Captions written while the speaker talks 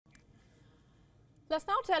Let's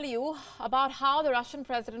now tell you about how the Russian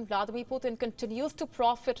President Vladimir Putin continues to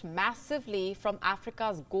profit massively from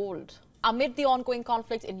Africa's gold. Amid the ongoing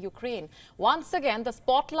conflict in Ukraine, once again the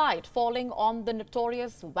spotlight falling on the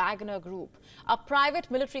notorious Wagner Group, a private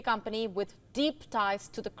military company with deep ties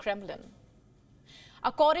to the Kremlin.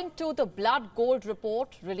 According to the Blood Gold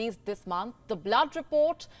report released this month, the Blood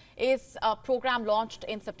report is a program launched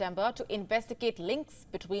in September to investigate links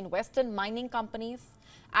between Western mining companies,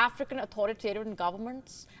 African authoritarian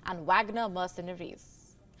governments and Wagner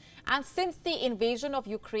mercenaries. And since the invasion of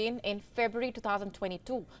Ukraine in February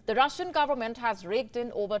 2022, the Russian government has raked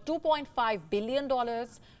in over $2.5 billion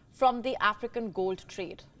from the African gold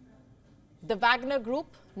trade. The Wagner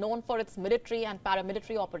Group, known for its military and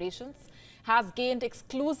paramilitary operations, has gained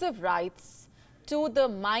exclusive rights to the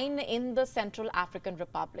mine in the Central African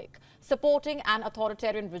Republic, supporting an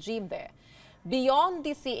authoritarian regime there. Beyond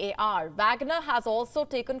the CAR, Wagner has also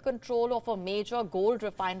taken control of a major gold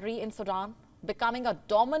refinery in Sudan, becoming a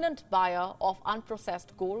dominant buyer of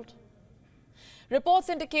unprocessed gold. Reports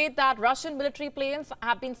indicate that Russian military planes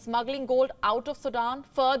have been smuggling gold out of Sudan,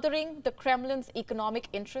 furthering the Kremlin's economic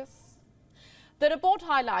interests. The report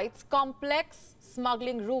highlights complex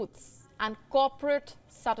smuggling routes and corporate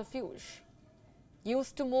subterfuge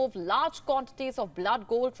used to move large quantities of blood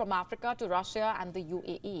gold from Africa to Russia and the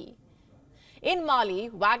UAE. In Mali,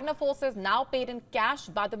 Wagner forces now paid in cash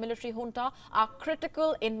by the military junta are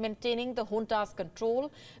critical in maintaining the junta's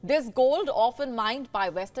control. This gold, often mined by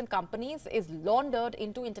Western companies, is laundered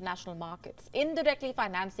into international markets, indirectly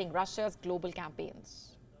financing Russia's global campaigns.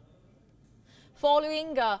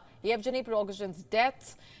 Following Yevgeny Prigozhin's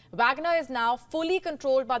death, Wagner is now fully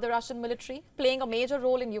controlled by the Russian military, playing a major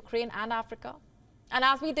role in Ukraine and Africa. And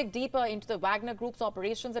as we dig deeper into the Wagner Group's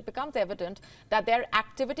operations, it becomes evident that their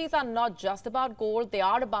activities are not just about gold, they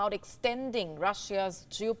are about extending Russia's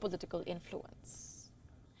geopolitical influence.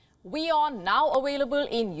 WION now available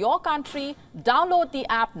in your country. Download the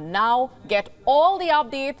app now. Get all the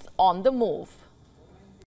updates on the move.